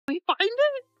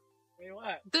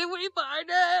Did we find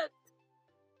it?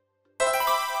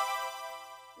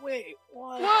 Wait,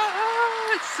 what?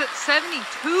 What? It's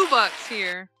 72 bucks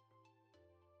here.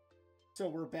 So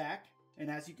we're back,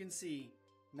 and as you can see,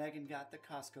 Megan got the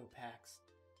Costco packs,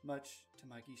 much to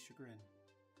Mikey's chagrin.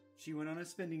 She went on a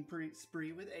spending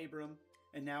spree with Abram,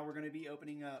 and now we're going to be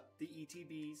opening up the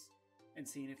ETBs and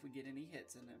seeing if we get any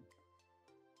hits in them.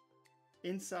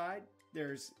 Inside,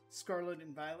 there's Scarlet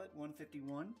and Violet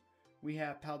 151. We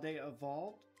have Paldea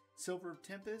Evolved, Silver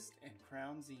Tempest, and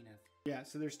Crown Zenith. Yeah,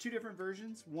 so there's two different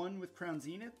versions. One with Crown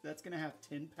Zenith, that's going to have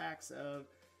 10 packs of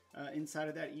inside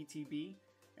of that ETB.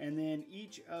 And then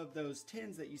each of those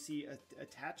tins that you see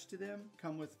attached to them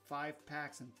come with 5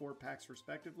 packs and 4 packs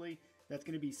respectively. That's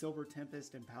going to be Silver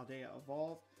Tempest and Paldea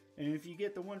Evolved. And if you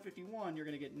get the 151, you're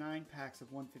going to get 9 packs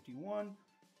of 151.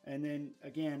 And then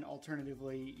again,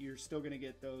 alternatively, you're still going to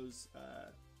get those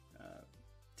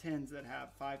tins that have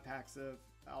 5 packs of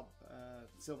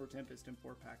Silver Tempest and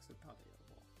 4 packs of Paldea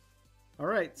Evolved. All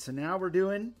right, so now we're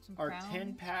doing our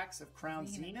 10 packs of Crown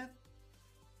Zenith.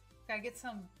 Gotta get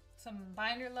some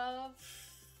binder love.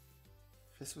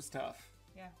 This was tough.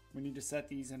 Yeah. We need to set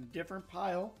these in a different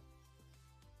pile.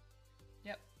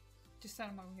 Yep. Just set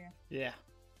them over here. Yeah.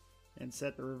 And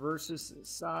set the reverses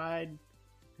aside.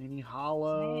 Any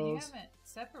hollows. Man, you haven't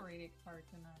separated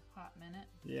cards in a hot minute.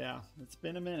 Yeah, it's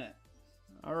been a minute.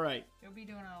 All right. You'll be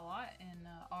doing it a lot in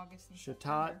August and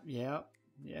Shatat, September. yeah.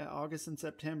 Yeah, August and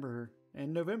September.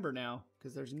 And November now,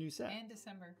 because there's a new set. And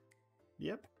December.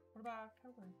 Yep. What about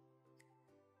October?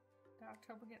 Did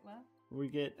October get left? We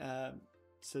get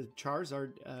so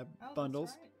Charizard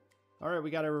bundles. That's right. All right,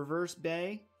 we got a Reverse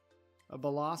Bay, a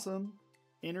Blossom,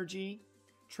 Energy,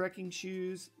 Trekking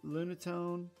Shoes,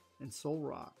 Lunatone, and Soul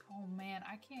Rock. Oh man,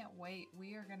 I can't wait.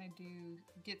 We are gonna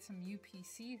get some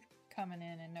UPC coming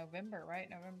in November, right?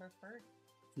 November 1st.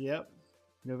 Yep.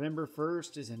 November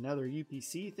 1st is another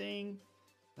UPC thing.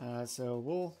 So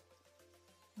we'll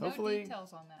hopefully... No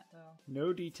details on that, though.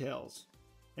 No details.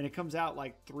 And it comes out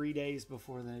like 3 days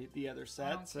before the other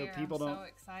set. So people I'm don't... so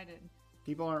excited.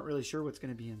 People aren't really sure what's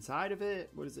going to be inside of it.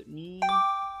 What does it mean?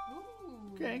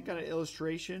 Ooh. Okay, got an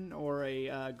illustration or a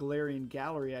Galarian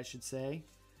Gallery, I should say.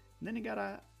 And then you got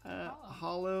a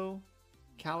hollow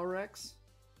Calyrex.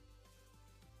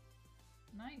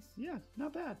 Nice. Yeah,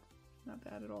 not bad. Not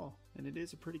bad at all. And it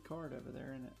is a pretty card over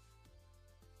there, isn't it?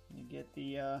 You get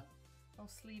the... Oh,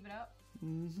 sleeve it up.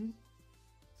 Mm-hmm.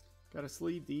 Gotta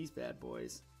sleeve these bad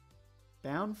boys.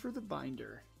 Bound for the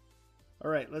binder. All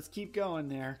right, let's keep going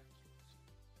there.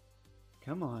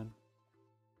 Come on.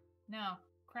 Now,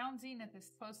 Crown Zenith is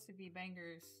supposed to be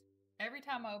bangers. Every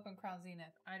time I open Crown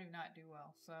Zenith, I do not do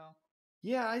well, so...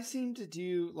 Yeah, I seem to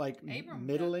do, like, Abram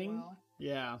middling. does well.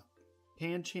 Yeah.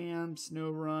 Pancham,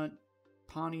 Snorunt,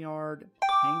 Poniard,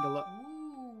 Tangela.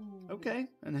 Ooh. Okay,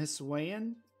 and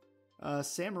Hisuian.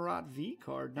 Samurott V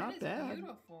card, not that is bad.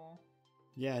 Beautiful.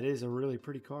 Yeah, it is a really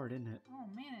pretty card, isn't it? Oh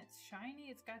man, it's shiny.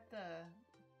 It's got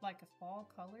like a fall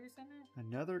colors in it.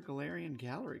 Another Galarian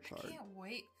Gallery card. I can't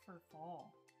wait for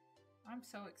fall. I'm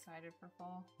so excited for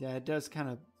fall. Yeah, it does kind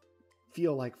of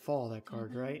feel like fall, that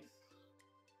card, right?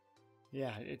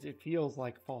 Yeah, it feels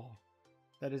like fall.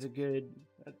 That is a good,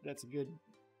 that's a good.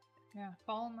 Yeah,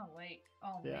 fall in the lake.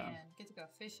 Oh Yeah. man, get to go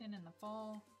fishing in the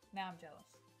fall. Now I'm jealous.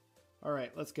 All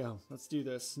right, let's go. Let's do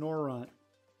this. Snorunt,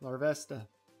 Larvesta,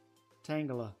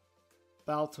 Tangela,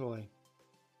 Baltoy,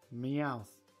 Meowth.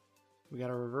 We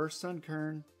got a Reverse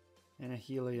Sunkern and a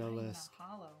Heliolisk. A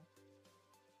hollow.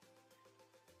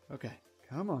 Okay,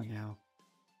 come on now.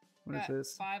 What is Got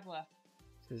this? 5 left.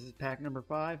 So this is pack number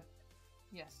 5?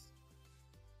 Yes.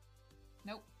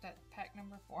 Nope, that's pack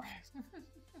number 4.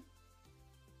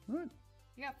 What?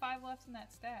 You got 5 left in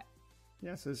that stack.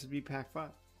 Yeah, so this would be pack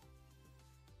 5.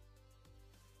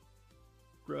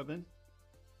 Grubbin.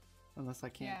 Unless I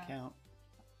can't count.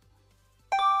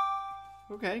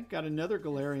 Okay, got another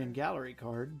Galarian Gallery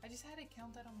card. I just had to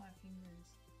count that on my fingers.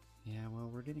 Yeah, well,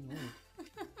 we're getting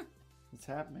old. It's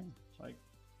happening, like,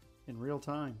 in real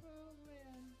time. Oh,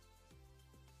 man.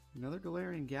 Another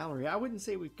Galarian Gallery. I wouldn't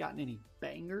say we've gotten any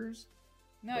bangers.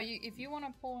 No, if you want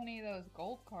to pull any of those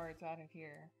gold cards out of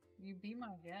here, you be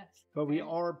my guest. But we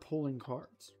are pulling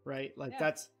cards, right? Like,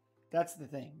 Yeah. that's the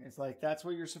thing. It's like, that's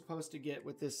what you're supposed to get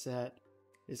with this set,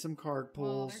 is some card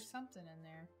Well, pulls. there's something in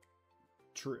there.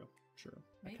 True.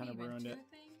 Maybe I kind of even ruined 2 it.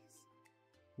 things?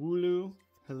 Wooloo,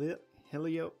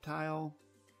 Helioptile,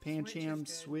 Pancham, Switch is good.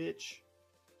 Switch.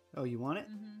 Oh, you want it?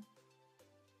 Mm-hmm.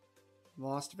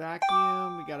 Lost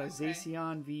Vacuum. We got a Okay.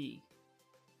 Zacian V.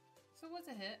 So what's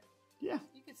a hit? Yeah,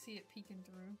 You could see it peeking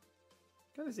through.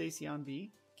 got a Zacian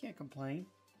V. Can't complain.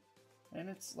 And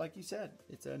it's, like you said,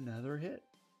 it's another hit.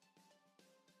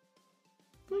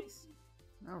 Nice.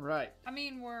 All right. I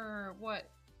mean, we're what?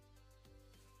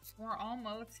 We're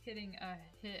almost hitting a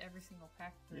hit every single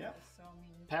pack through Yep. this. So I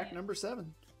mean, Pack man. number 7.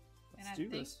 And Let's I do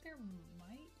think this. there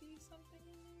might be something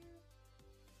in there.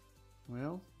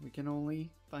 Well, we can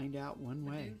only find out one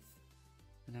way,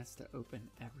 Bidoof. and that's to open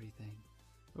everything.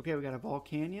 Okay, we got a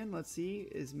Volcanion. Let's see.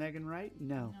 Is Megan right?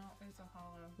 No. No, it was a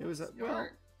hollow. It was a It's well.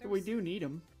 dark. There We was- do need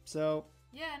them. So,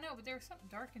 Yeah, no, but there was something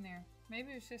dark in there.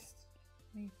 Maybe it was just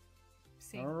me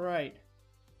seeing. all right.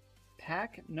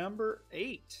 Pack number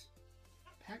 8.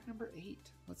 Pack number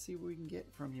 8. Let's see what we can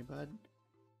get from you, bud.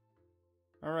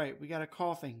 All right, we got a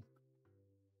Coughing,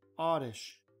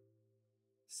 Oddish,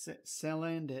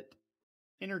 Salandit,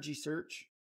 Energy Search,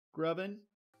 Grubbin,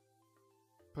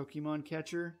 Pokemon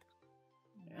Catcher,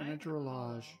 and a Night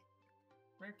Drillage. Hollow.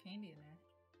 Rare candy in there.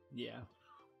 Yeah.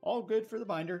 All good for the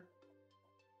binder.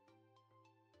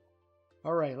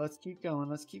 All right, let's keep going.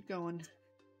 Let's keep going.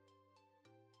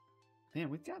 Man,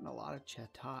 we've gotten a lot of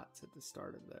Chatots at the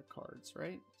start of the cards,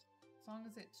 right? As long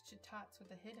as it's Chatots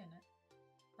with a hit in it,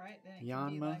 right? Then it can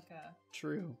be Yanma. like a.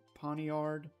 True.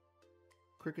 Pawniard,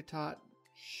 Kricketot,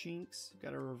 Shinx,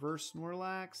 got a reverse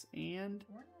Snorlax, and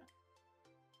We're not.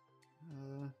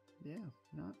 yeah,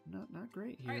 not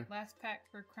great here. All right, last pack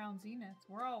for Crown Zenith.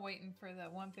 We're all waiting for the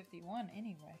 151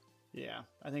 anyway. Yeah,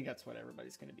 I think that's what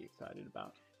everybody's going to be excited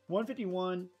about.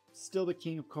 151, still the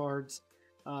king of cards.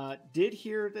 Did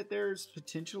hear that there's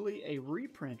potentially a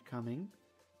reprint coming,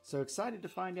 so excited to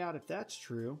find out if that's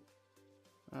true.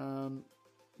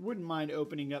 Wouldn't mind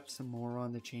opening up some more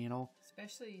on the channel.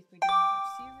 Especially if we do another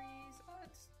series. Oh,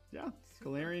 it's Yeah, super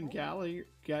Galarian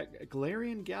cool.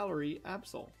 Galarian Gallery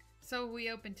Absol. So we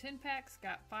opened 10 packs,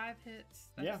 got 5 hits.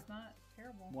 That's Yeah. not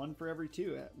terrible. 1 for every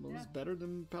 2. It was Yeah. better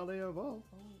than Paldea Evolve.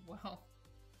 Oh, well.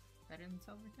 Better than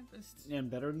Silver Tempest.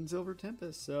 And better than Silver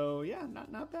Tempest. So yeah,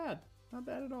 not bad. Not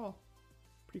bad at all.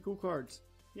 Pretty cool cards.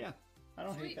 Yeah, I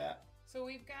don't hate Sweet. that. So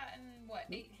we've gotten, what,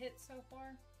 8 hits so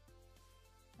far?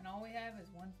 And all we have is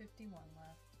 151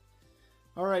 left.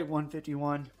 All right,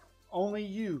 151. Only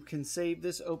you can save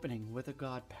this opening with a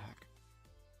God Pack.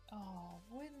 Oh,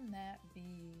 wouldn't that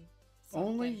be something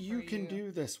Only you for can do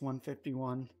this,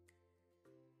 151.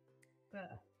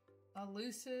 The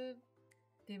elusive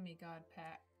demigod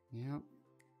pack. Yep,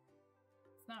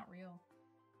 It's not real.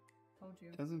 Told you.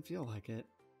 doesn't feel like it.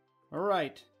 All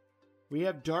right, we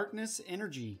have Darkness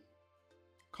Energy,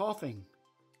 Coughing,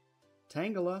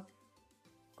 Tangela,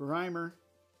 Grimer.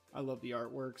 I love the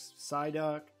artworks.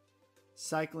 Psyduck,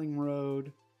 Cycling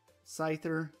Road,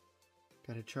 Scyther.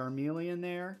 Got a Charmeleon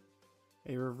there.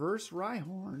 A reverse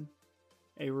Rhyhorn.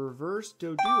 A reverse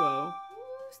Doduo.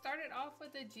 Ooh, started off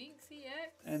with a Jinx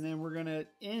EX. And then we're going to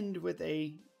end with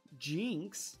a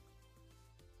Jinx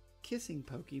kissing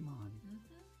Pokemon.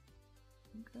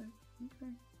 Okay.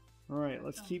 All right,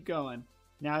 let's keep going.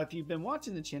 Now, if you've been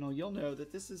watching the channel, you'll know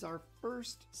that this is our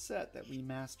first set that we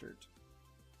mastered.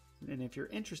 And if you're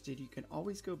interested, you can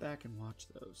always go back and watch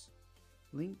those.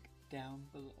 Link down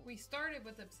below. We started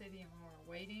with Obsidian when we were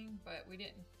waiting, but we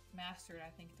didn't master it, I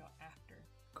think, until after.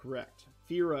 Correct.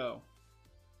 Fearow,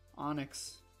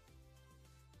 Onyx,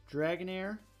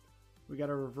 Dragonair. We got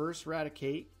a reverse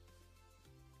Raticate,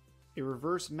 a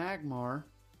reverse Magmar.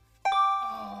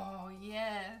 Oh,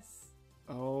 yes.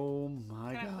 Oh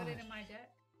my Can I god. put it in my deck?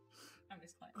 I'm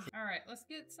just playing. All right, let's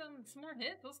get some more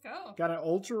hits. Let's go. Got an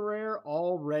ultra rare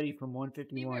already from You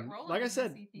 151. went rolling Like I in the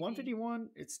said, CTV. 151,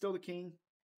 it's still the king.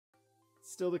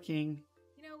 Still the king.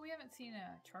 You know, we haven't seen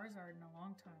a Charizard in a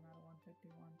long time out of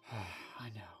 151. I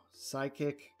know.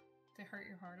 Psychic. To hurt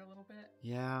your heart a little bit.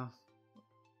 Yeah.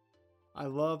 I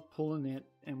love pulling it.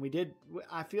 And we did.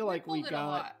 I feel We like we pulled it a got.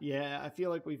 lot. Yeah, I feel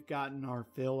like we've gotten our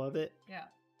fill of it. Yeah.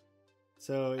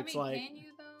 So I it's mean, like. can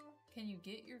you, though? Can you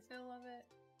get your fill of it?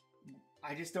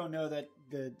 I just don't know that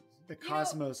the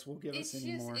Cosmos will give us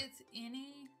any more. It's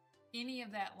any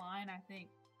of that line, I think.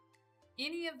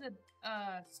 Any of the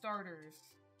starters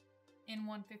in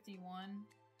 151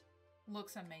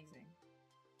 looks amazing.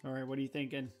 All right, what are you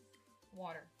thinking?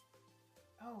 Water.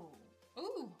 Oh.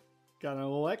 Ooh. Got an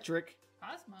electric.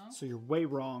 Cosmo. So you're way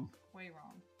wrong. Way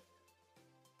wrong.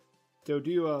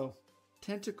 Doduo,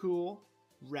 Tentacool,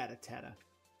 Rattata,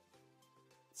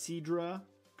 Seadra,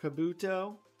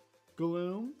 Kabuto,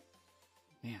 Gloom.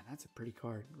 Man, that's a pretty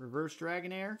card. Reverse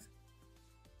Dragonair.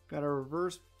 Got a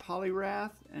reverse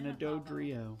Poliwrath and a And a Hollow.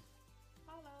 Dodrio.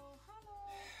 Hello.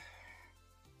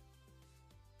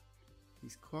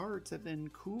 These cards have been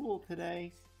cool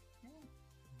today. Yeah.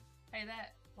 Hey,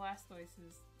 that Blastoise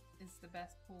is the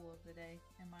best pool of the day,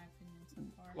 in my opinion, so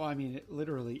far. Well, I mean, it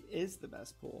literally is the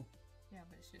best pull. Yeah,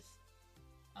 but it's just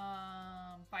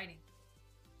fighting.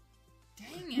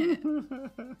 Dang it.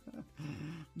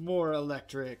 More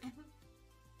electric.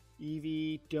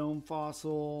 Eevee, Dome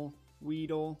Fossil,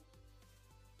 Weedle,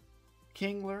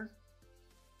 Kingler.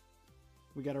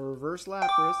 We got a Reverse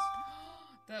Lapras.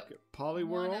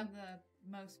 Poliwhirl. One of the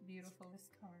most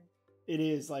beautifulest cards. It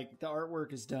is. Like, the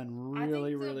artwork is done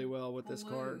really, really well with this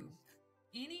card.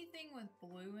 Anything with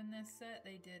blue in this set,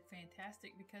 they did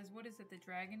fantastic because what is it, the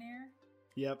Dragonair?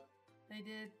 Yep. They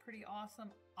did pretty awesome.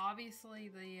 Obviously,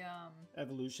 the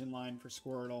evolution line for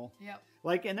Squirtle. Yep.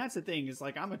 Like, and that's the thing is,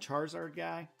 like, I'm a Charizard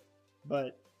guy,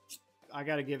 but I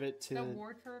got to give it to the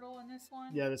War Turtle in this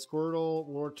one. Yeah, the Squirtle,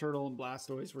 War Turtle, and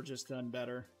Blastoise were just done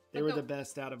better. They were the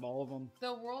best out of all of them.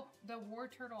 The War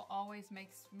Turtle always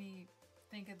makes me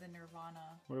think of the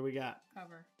Nirvana. What do we got?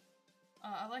 Cover.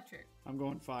 Electric. I'm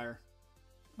going fire.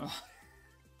 Oh.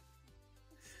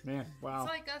 Man, wow.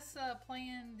 It's like us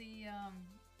playing the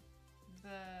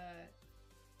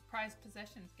prized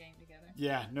possessions game together.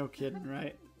 Yeah, no kidding,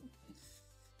 right?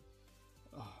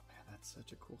 Oh man, that's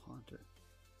such a cool haunter.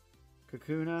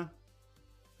 Kakuna,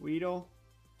 Weedle,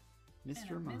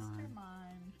 Mr. Mime. Mr.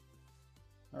 Mime.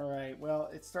 All right, well,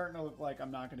 it's starting to look like I'm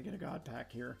not going to get a God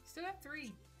Pack here. Still have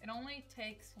 3. It only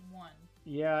takes 1.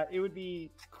 Yeah, it would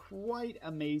be quite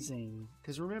amazing.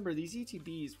 Because remember, these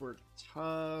ETBs were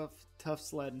tough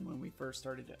sledding when we first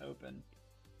started to open.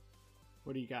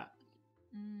 What do you got?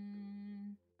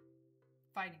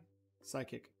 Fighting.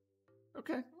 Psychic.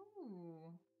 Okay.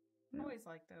 Ooh. Yeah. Always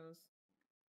like those.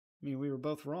 I mean, we were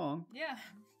both wrong. Yeah.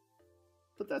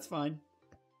 But that's fine.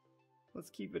 Let's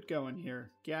keep it going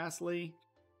here. Ghastly,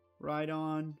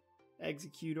 Rhydon,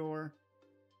 Executor,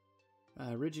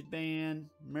 Rigid Band,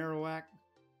 Marowak,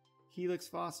 Helix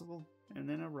Fossil, and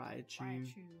then a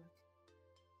Raichu.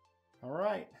 All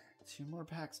right. 2 more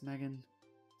packs, Megan.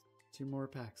 2 more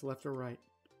packs. Left or right?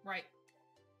 Right.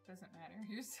 Doesn't matter.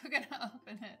 You're still going to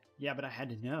open it. Yeah, but I had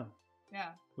to know. Yeah.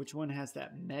 Which one has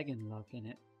that Megan look in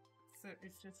it? So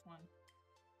it's just one.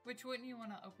 Which wouldn't you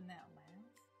want to open that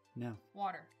last? No.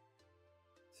 Water.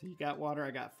 So you got water,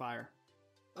 I got fire.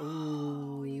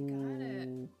 Oh, you got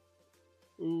it.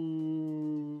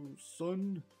 Ooh,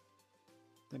 sun.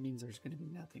 That means there's going to be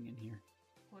nothing in here.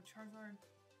 Well, Charizard.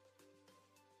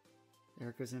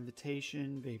 Erica's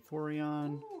Invitation,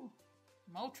 Vaporeon. Ooh,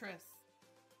 Moltres.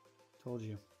 Told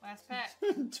you. Last pack.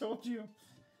 Told you.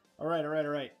 All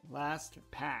right. Last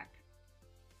pack.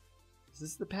 Is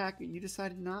this the pack that you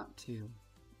decided not to?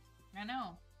 I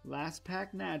know. Last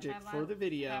pack magic for the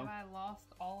video. Have I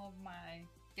lost all of my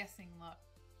guessing luck?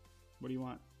 What do you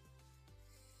want?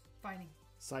 Fighting.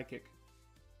 Psychic.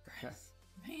 Okay.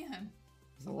 Man.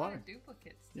 There's a lot of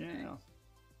duplicates today. Yeah.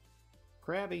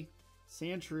 Krabby.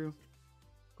 Sandshrew.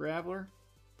 Graveler.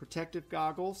 Protective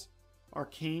Goggles.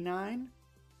 Arcanine.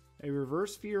 A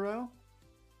Reverse Fearow.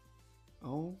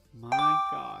 Oh my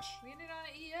gosh. We ended on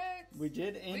an EX. We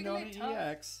did end on an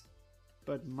EX.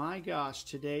 But my gosh,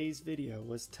 today's video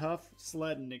was tough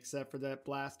sledding except for that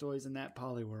Blastoise and that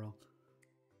Poliwhirl.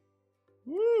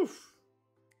 Woof!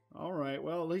 Alright,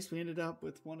 well, at least we ended up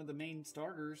with one of the main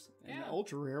starters and the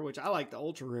Ultra Rare, which I like the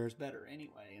Ultra Rares better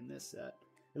anyway in this set.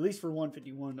 At least for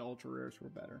 151, the Ultra Rares were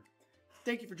better.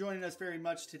 Thank you for joining us very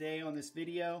much today on this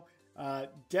video.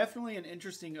 Definitely an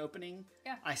interesting opening.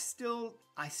 Yeah. I still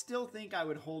think I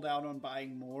would hold out on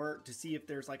buying more to see if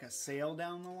there's like a sale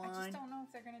down the line. I just don't know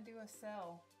if they're gonna do a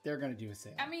sale. They're gonna do a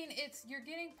sale. I mean, you're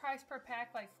getting price per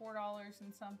pack like $4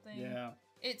 and something. Yeah.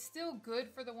 It's still good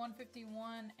for the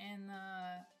 151 and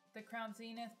the Crown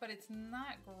Zenith, but it's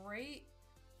not great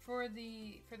for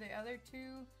the other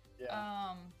 2.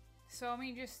 Yeah. So I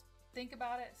mean, just think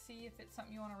about it, see if it's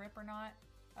something you want to rip or not.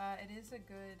 It is a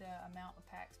good amount of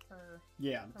packs per.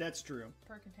 Yeah, that's true.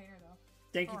 Per container, though.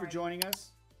 Thank you for joining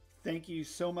us. Thank you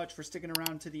so much for sticking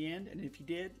around to the end. And if you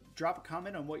did, drop a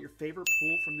comment on what your favorite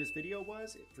pull from this video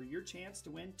was for your chance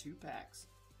to win 2 packs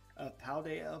of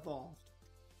Paldea Evolved.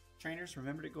 Trainers,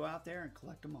 remember to go out there and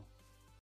collect them all.